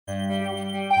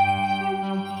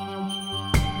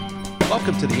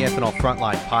Welcome to the Amphenol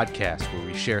Frontline podcast, where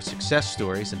we share success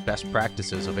stories and best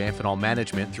practices of Amphenol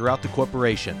management throughout the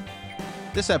corporation.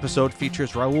 This episode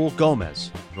features Raul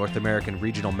Gomez, North American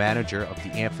Regional Manager of the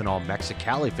Amphenol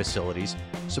Mexicali facilities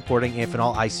supporting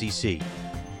Amphenol ICC.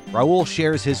 Raul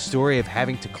shares his story of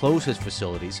having to close his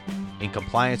facilities in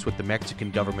compliance with the Mexican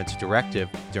government's directive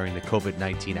during the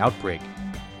COVID-19 outbreak,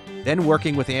 then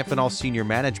working with Amphenol senior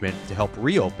management to help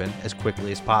reopen as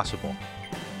quickly as possible.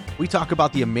 We talk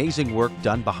about the amazing work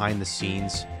done behind the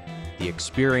scenes, the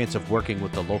experience of working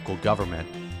with the local government,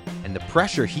 and the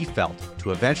pressure he felt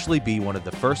to eventually be one of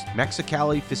the first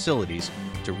Mexicali facilities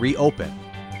to reopen,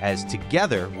 as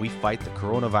together we fight the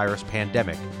coronavirus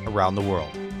pandemic around the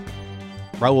world.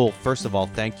 Raul, first of all,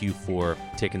 thank you for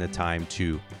taking the time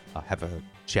to have a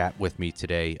chat with me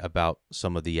today about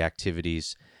some of the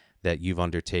activities that you've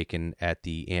undertaken at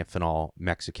the Amphenol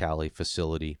Mexicali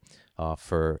facility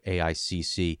for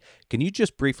AICC. Can you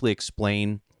just briefly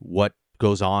explain what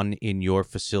goes on in your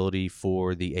facility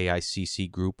for the AICC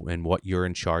group and what you're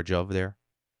in charge of there?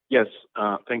 Yes,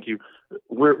 thank you.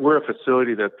 We're a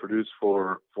facility that produces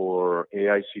for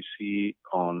AICC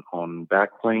on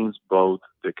backplanes, both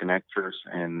the connectors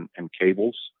and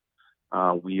cables.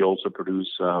 We also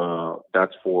produce,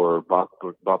 that's for Bob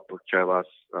Porcheva's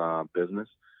business.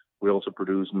 We also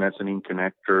produce mezzanine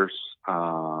connectors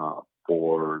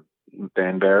for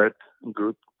Dan Barrett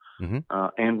Group,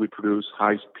 and we produce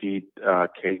high-speed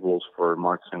cables for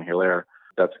Marks and Hilaire.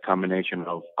 That's a combination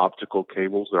of optical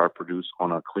cables that are produced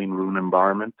on a clean room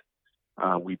environment.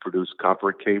 We produce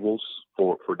copper cables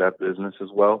for that business as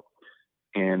well,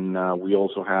 and we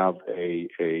also have a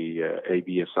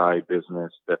ABSI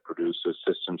business that produces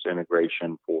systems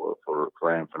integration for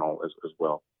Amphenol as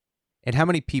well. And how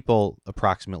many people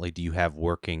approximately do you have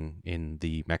working in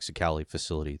the Mexicali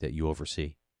facility that you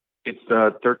oversee? It's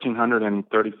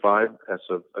 1,335 as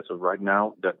of right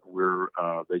now that we're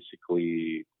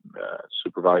basically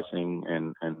supervising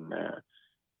and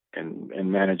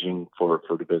managing for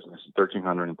the business.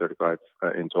 1,335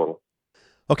 in total.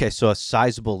 Okay, so a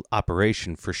sizable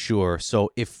operation for sure.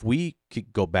 So if we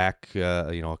could go back,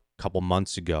 a couple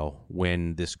months ago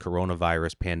when this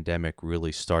coronavirus pandemic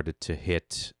really started to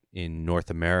hit in North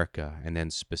America and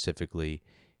then specifically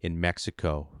in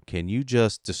Mexico, can you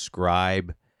just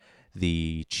describe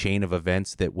the chain of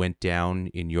events that went down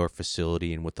in your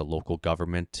facility and with the local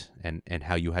government and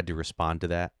how you had to respond to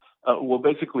that? Well,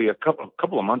 basically, a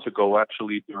couple of months ago,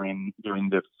 actually, during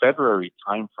the February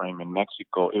timeframe in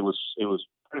Mexico, it was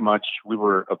pretty much we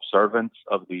were observant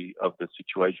of the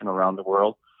situation around the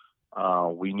world.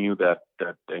 We knew that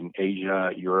in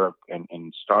Asia, Europe,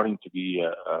 and starting to be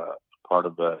a part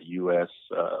of the U.S.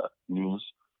 news.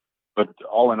 But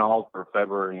all in all, for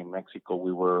February in Mexico,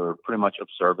 we were pretty much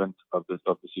observant of the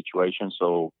situation.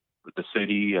 So the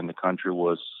city and the country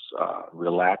was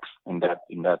relaxed in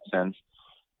that sense.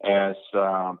 As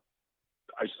I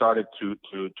started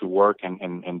to work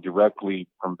and directly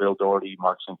from Bill Doherty,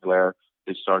 Marks and Hilaire,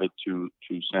 they started to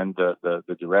send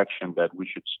the direction that we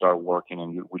should start working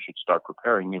and we should start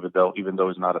preparing, even though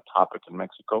it's not a topic in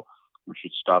Mexico. We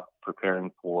should stop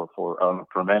preparing for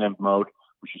preventive mode.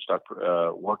 We should start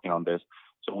working on this.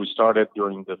 So we started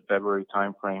during the February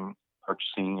timeframe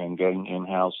purchasing and getting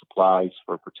in-house supplies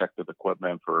for protective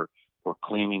equipment for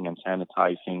cleaning and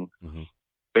sanitizing. Mm-hmm.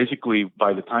 Basically,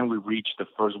 by the time we reached the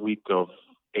first week of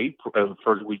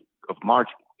March,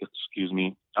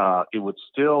 it was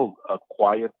still a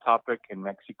quiet topic in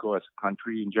Mexico as a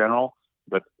country in general.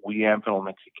 But we, Amphenol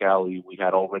Mexicali, we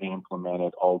had already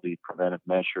implemented all the preventive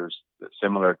measures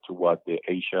similar to what the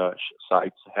Asia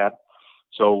sites had.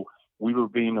 So we were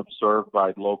being observed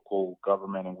by local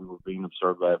government, and we were being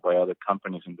observed by other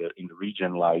companies in the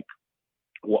region. Like,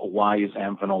 why is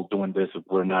Amphenol doing this if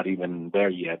we're not even there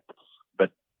yet?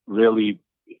 But really,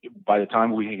 by the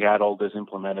time we had all this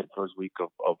implemented, first week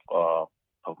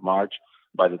of March,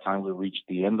 by the time we reached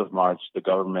the end of March, the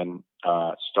government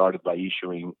started by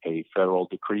issuing a federal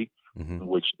decree, in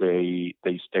which they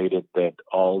stated that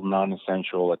all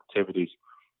non-essential activities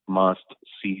must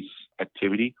cease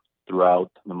activity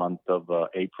throughout the month of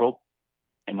April,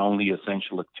 and only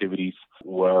essential activities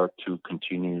were to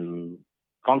continue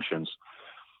functions.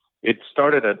 It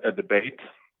started a debate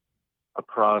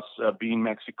across being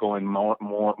Mexico and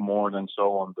more than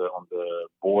so on the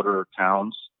border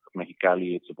towns.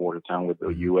 Mexicali, it's a border town with the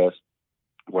U.S.,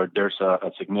 where there's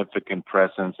a significant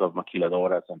presence of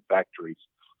maquiladoras and factories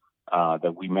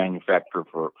that we manufacture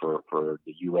for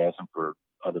the U.S. and for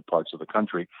other parts of the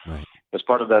country. Right. As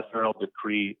part of that federal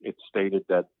decree, it stated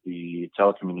that the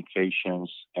telecommunications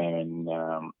and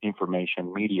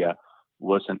information media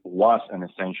is an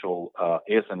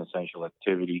essential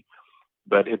activity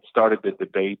But it started the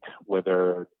debate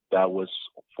whether that was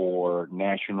for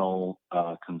national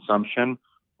consumption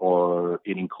or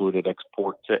it included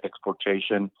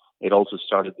exportation. It also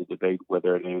started the debate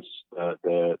whether it is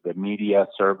the media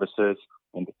services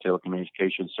and the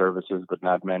telecommunication services, but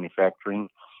not manufacturing.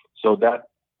 So that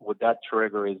what that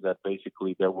trigger is that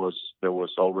basically there was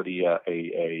already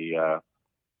a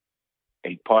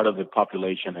part of the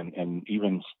population and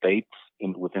even states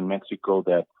within Mexico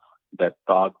that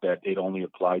thought that it only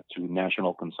applied to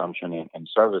national consumption and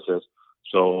services.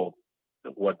 So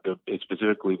what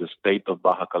specifically the state of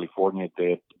Baja California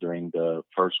did during the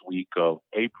first week of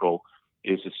April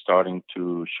is starting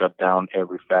to shut down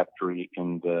every factory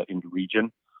in the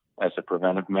region as a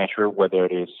preventive measure, whether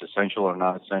it is essential or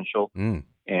not essential.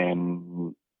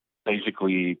 And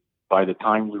basically, by the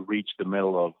time we reached the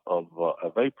middle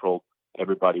of April,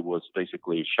 everybody was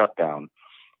basically shut down.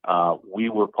 We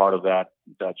were part of that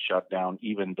shutdown,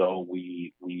 even though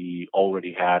we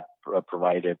already had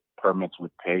provided permits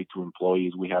with pay to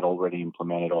employees. We had already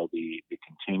implemented all the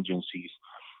contingencies,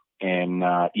 and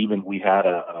even we had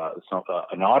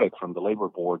an audit from the labor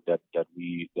board that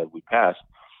we passed.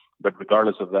 But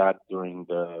regardless of that, during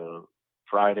Good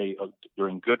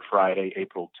Friday,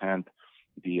 April 10th,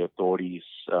 the authorities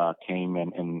came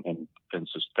and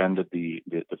suspended the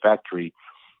factory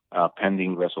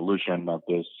pending resolution of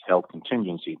this health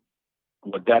contingency.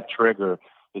 What that trigger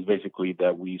is basically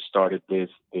that we started this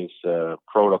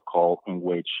protocol in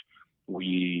which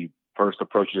we first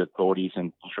approached the authorities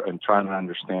and trying to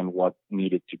understand what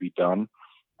needed to be done.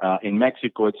 In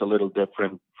Mexico, it's a little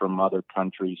different from other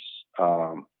countries,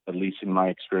 at least in my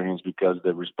experience, because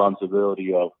the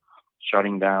responsibility of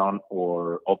shutting down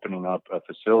or opening up a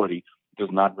facility does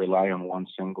not rely on one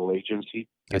single agency.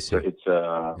 It's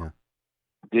a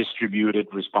distributed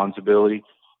responsibility.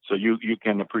 So you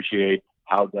can appreciate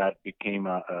how that became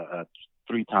a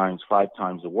 3 times, 5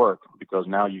 times the work, because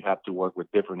now you have to work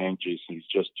with different agencies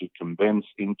just to convince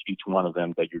each one of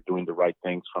them that you're doing the right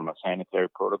things from a sanitary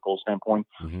protocol standpoint,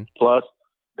 plus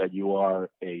that you are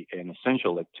an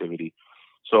essential activity.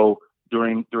 So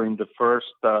during the first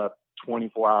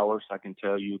 24 hours, I can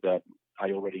tell you that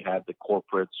I already had the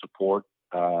corporate support,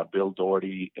 Bill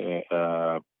Doherty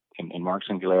and Mark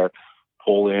Singular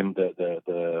pull in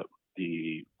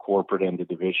the corporate and the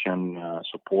division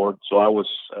support. So I was,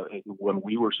 when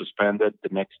we were suspended, the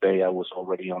next day I was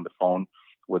already on the phone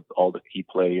with all the key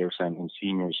players and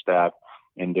senior staff,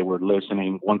 and they were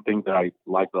listening. One thing that I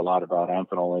liked a lot about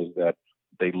Amphenol is that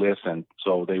they listened.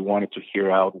 So they wanted to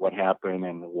hear out what happened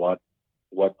and what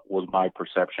was my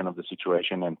perception of the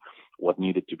situation and what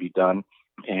needed to be done.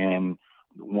 And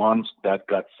once that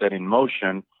got set in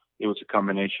motion, it was a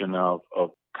combination of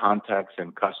contacts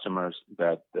and customers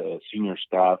that the senior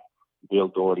staff, Bill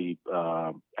Doherty,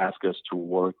 asked us to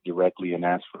work directly and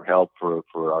ask for help for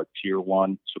our tier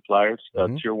 1 suppliers,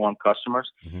 tier 1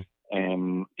 customers.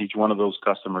 And each one of those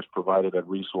customers provided a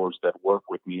resource that worked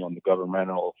with me on the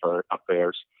governmental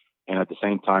affairs. And at the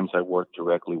same time, I worked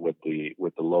directly with the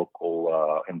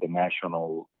local and the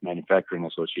National Manufacturing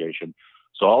Association.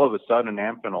 So all of a sudden,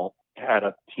 Amphenol had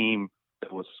a team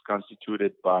that was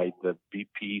constituted by the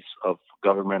VPs of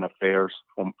government affairs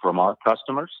from our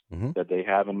customers that they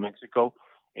have in Mexico,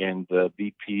 and the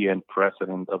VP and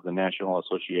president of the National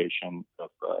Association of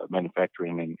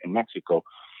Manufacturing in Mexico.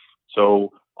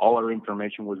 So all our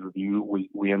information was reviewed.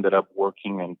 We ended up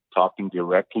working and talking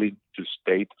directly to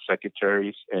state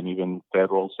secretaries and even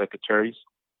federal secretaries,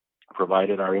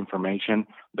 provided our information.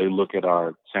 They look at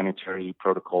our sanitary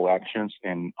protocol actions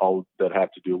and all that had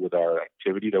to do with our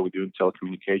activity that we do in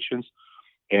telecommunications.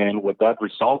 And what that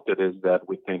resulted is that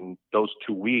within those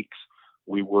 2 weeks,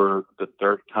 we were the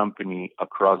 3rd company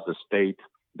across the state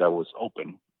that was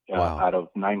open. Wow. Out of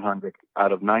 900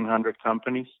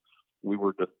 companies, we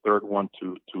were the 3rd one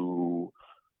to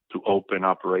open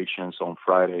operations on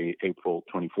Friday, April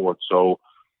 24th. So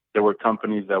there were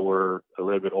companies that were a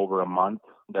little bit over a month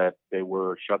that they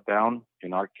were shut down.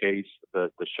 In our case,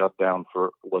 the shutdown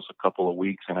was a couple of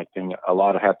weeks, and I think a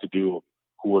lot had to do with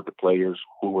who were the players,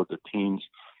 who were the teams,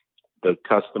 the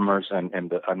customers,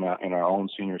 and our own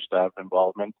senior staff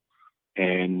involvement,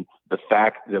 and the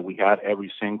fact that we had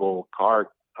every single card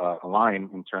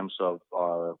aligned in terms of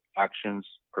our actions,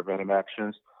 preventive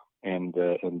actions, and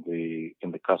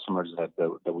the customers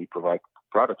that we provide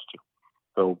products to.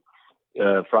 So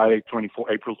Friday,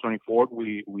 April 24th,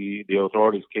 the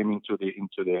authorities came into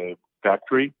the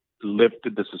factory,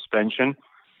 lifted the suspension,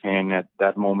 and at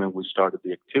that moment we started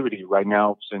the activity. Right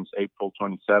now, since April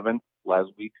 27th, last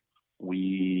week,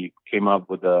 we came up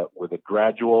with a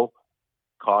gradual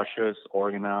cautious,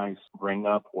 organized bring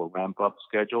up or ramp up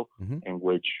schedule Hmm. in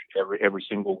which every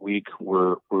single week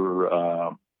we're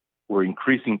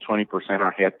increasing 20%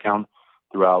 our headcount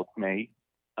throughout May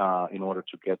in order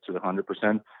to get to the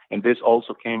 100%. And this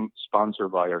also came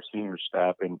sponsored by our senior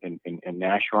staff in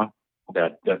Nashua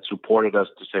that supported us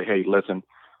to say, hey, listen,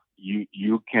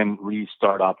 you can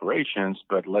restart operations,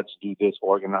 but let's do this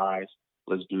organized.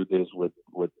 Let's do this with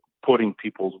putting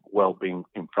people's well-being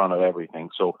in front of everything.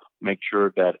 So make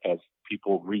sure that as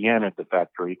people re-enter the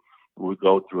factory, we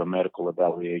go through a medical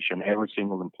evaluation. Every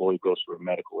single employee goes through a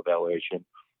medical evaluation.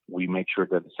 We make sure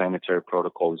that the sanitary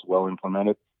protocol is well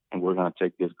implemented, and we're going to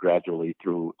take this gradually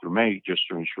through May, just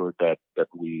to ensure that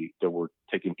we're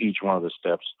taking each one of the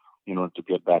steps in order to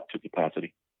get back to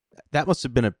capacity. That must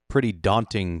have been a pretty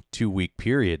daunting 2-week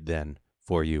period then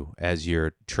for you as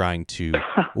you're trying to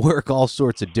work all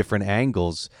sorts of different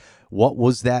angles. What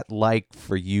was that like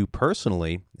for you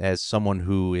personally as someone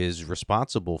who is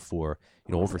responsible for,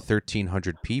 over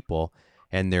 1,300 people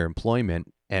and their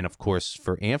employment, and of course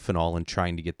for Amphenol and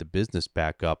trying to get the business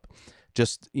back up,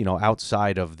 just,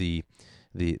 outside of the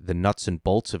nuts and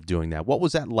bolts of doing that? What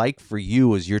was that like for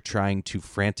you as you're trying to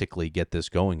frantically get this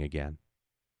going again?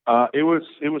 It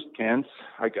was tense.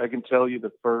 I can tell you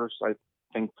the first, I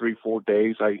think 3-4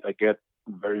 days, I get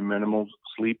very minimal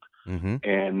sleep, Mm-hmm.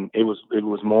 and it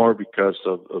was more because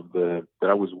of that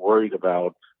I was worried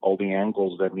about all the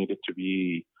angles that needed to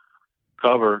be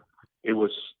covered. It was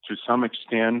to some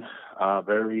extent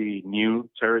very new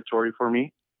territory for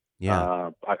me.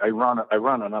 Yeah. I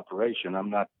run an operation.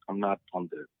 I'm not on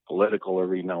the political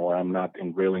arena, or I'm not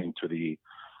really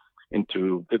this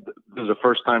is the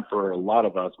first time for a lot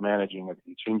of us managing a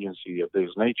contingency of this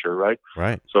nature, right?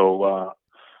 Right. So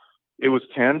it was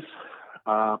tense.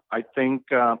 I think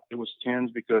it was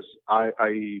tense because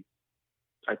I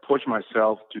pushed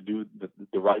myself to do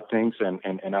the right things,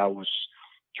 and I was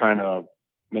trying to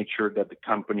make sure that the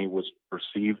company was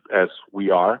perceived as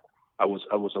we are. I was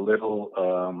a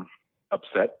little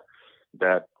upset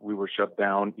that we were shut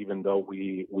down, even though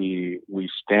we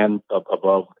stand up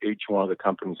above each one of the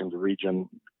companies in the region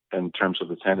in terms of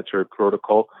the sanitary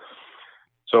protocol.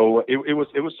 So it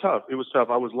was tough. It was tough.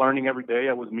 I was learning every day.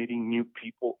 I was meeting new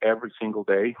people every single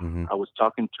day. Mm-hmm. I was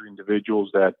talking to individuals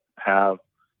that have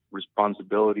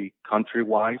responsibility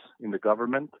country-wise in the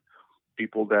government,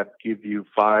 people that give you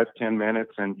 5-10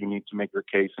 minutes and you need to make your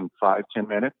case in 5-10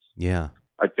 minutes. Yeah.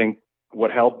 I think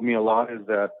what helped me a lot is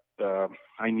that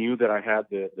I knew that I had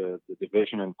the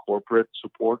division and corporate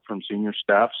support from senior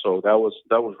staff. So that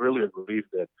was really a relief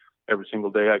that every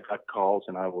single day I got calls,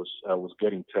 and I was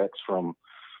getting texts from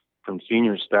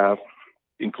senior staff,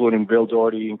 including Bill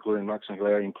Doherty, including Max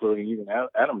Angler, including even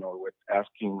Adam Norwood,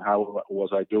 asking how was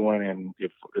I doing and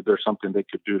if there's something they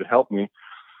could do to help me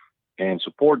and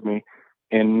support me.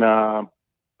 And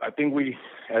I think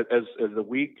as the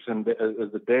weeks and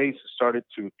as the days started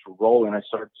to roll, and I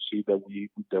started to see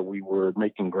that we were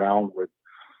making ground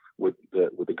with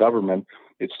the government,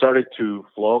 it started to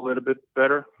flow a little bit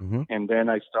better. Mm-hmm. And then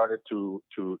I started to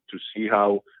see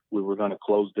how we were going to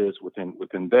close this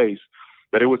within days.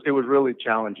 But it was really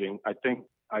challenging. I think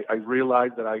I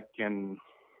realized that I can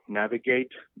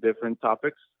navigate different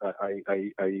topics.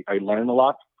 I learned a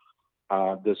lot.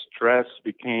 The stress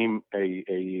became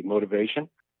a motivation.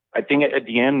 I think at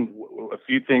the end, a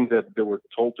few things that were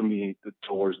told to me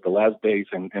towards the last days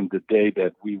and the day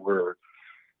that we were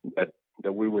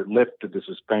lifted the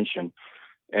suspension,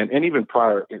 and even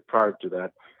prior to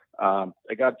that,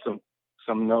 I got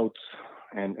some notes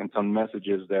and some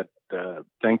messages that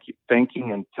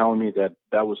thanking and telling me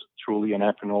that was truly an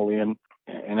Amphenolian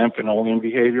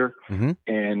behavior, Mm-hmm.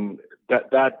 and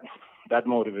that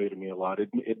motivated me a lot.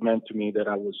 It meant to me that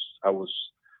I was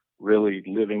really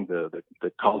living the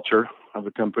culture of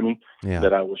the company, Yeah.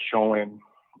 that I was showing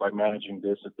by managing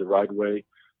this the right way,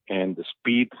 and the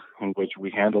speed in which we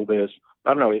handle this.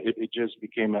 I don't know. It just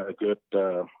became a good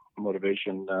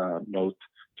motivation note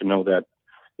to know that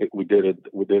we did it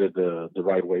the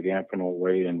right way, the Amphenol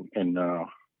way, and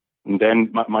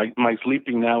then my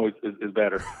sleeping now is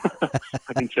better.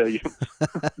 I can tell you.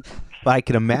 But I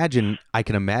can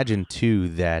imagine too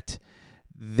that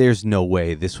there's no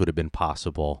way this would have been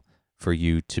possible for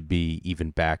you to be even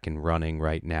back and running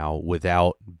right now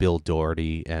without Bill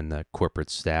Doherty and the corporate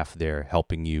staff there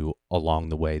helping you along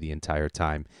the way the entire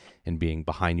time and being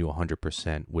behind you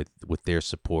 100% with their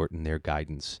support and their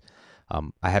guidance.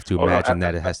 I have to imagine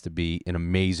that it has to be an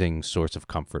amazing source of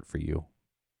comfort for you.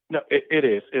 No, it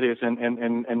is,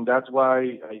 and that's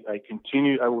why I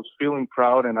continue. I was feeling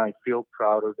proud, and I feel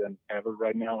prouder than ever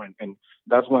right now. And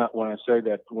that's when I say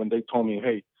that when they told me,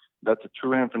 hey, That's a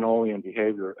true Amphenolian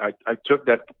behavior. I took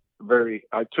that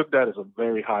as a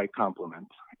very high compliment,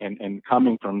 and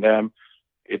coming from them,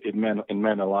 it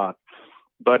meant a lot.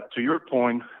 But to your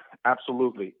point,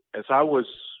 absolutely. I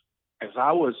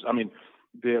mean,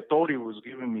 the authority was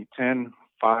giving me 10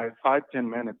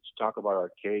 minutes to talk about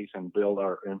our case and build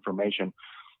our information.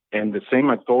 And the same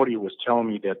authority was telling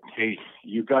me that, hey,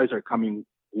 you guys are coming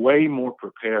way more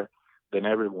prepared than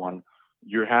everyone.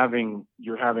 You're having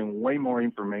way more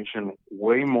information,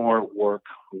 way more work,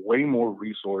 way more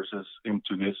resources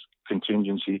into this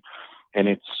contingency. And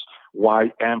it's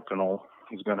why Amphenol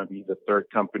is going to be the third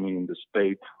company in the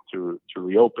state to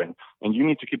reopen. And you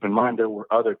need to keep in mind there were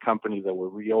other companies that were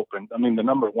reopened. I mean, the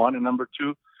number one and number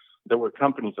two, there were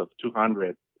companies of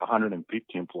 200,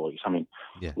 150 employees. I mean,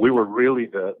 we were really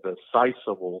the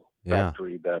sizable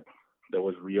factory that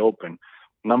was reopened.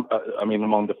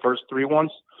 Among the first three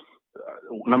ones,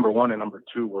 number one and number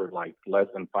two were like less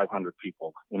than 500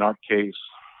 people. In our case,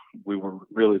 we were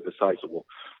really the sizable.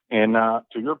 And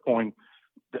to your point,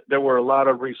 there were a lot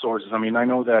of resources. I mean, I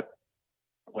know that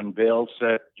when Bill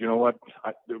said, you know what,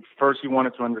 first he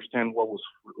wanted to understand what was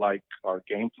like our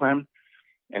game plan.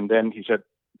 And then he said,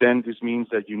 then this means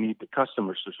that you need the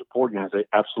customers to support you. And I say,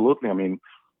 absolutely. I mean,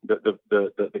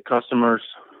 the customers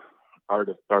are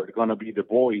going to be the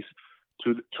voice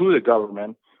to the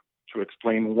government to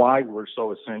explain why we're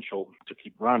so essential to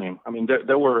keep running. I mean,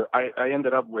 I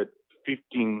ended up with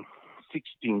 15,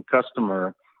 16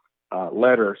 customer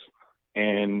letters.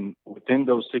 And within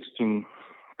those 16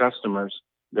 customers,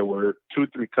 there were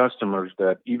 2-3 customers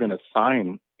that even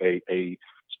assigned a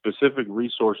specific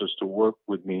resources to work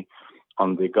with me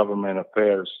on the government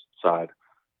affairs side.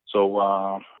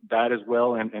 So that as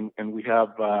well. And we have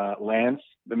Lance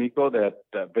D'Amico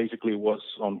that basically was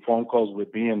on phone calls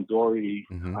with me and Dory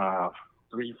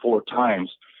 3-4 times.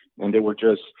 And they were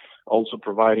just also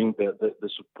providing the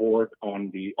support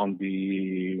on the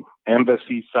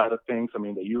embassy side of things. I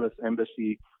mean, the U.S.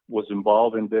 Embassy was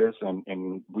involved in this,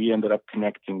 and we ended up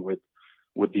connecting with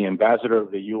the ambassador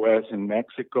of the U.S. in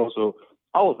Mexico. So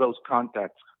all of those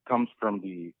contacts comes from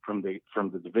the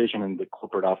division and the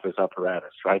corporate office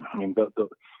apparatus, right? I mean,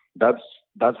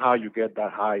 that's how you get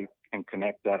that high and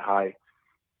connect that high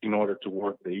in order to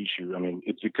work the issue. I mean,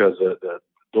 it's because the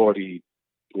Doherty,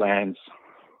 Lance,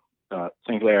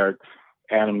 Sinclair,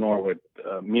 Adam Norwood,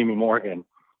 Mimi Morgan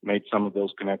made some of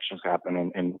those connections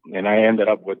happen. And I ended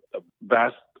up with a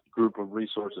vast group of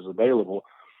resources available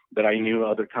that I knew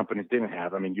other companies didn't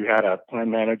have. I mean, you had a plant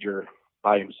manager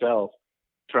by himself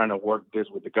trying to work this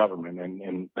with the government,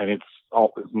 and it's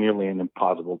nearly an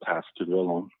impossible task to do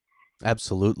alone.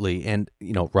 Absolutely. And,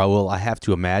 Raul, I have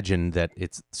to imagine that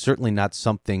it's certainly not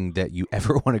something that you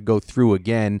ever want to go through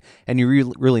again, and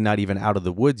you're really not even out of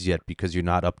the woods yet because you're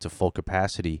not up to full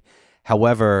capacity.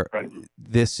 However,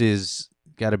 This is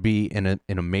got to be an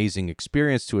amazing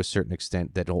experience to a certain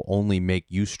extent that will only make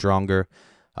you stronger,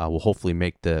 will hopefully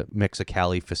make the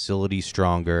Mexicali facility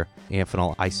stronger,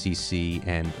 Amphenol ICC,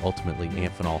 and ultimately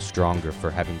Amphenol stronger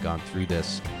for having gone through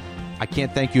this. I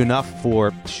can't thank you enough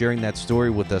for sharing that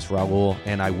story with us, Raul,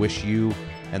 and I wish you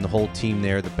and the whole team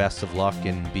there the best of luck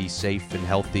and be safe and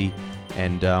healthy,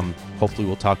 and hopefully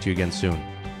we'll talk to you again soon.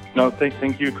 No,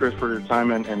 thank you, Chris, for your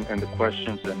time and the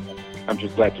questions, and I'm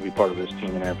just glad to be part of this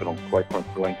team in Amphenol. Quite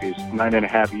frankly, it's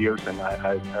 9.5 years, and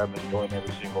I've been enjoying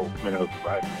every single minute of the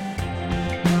ride.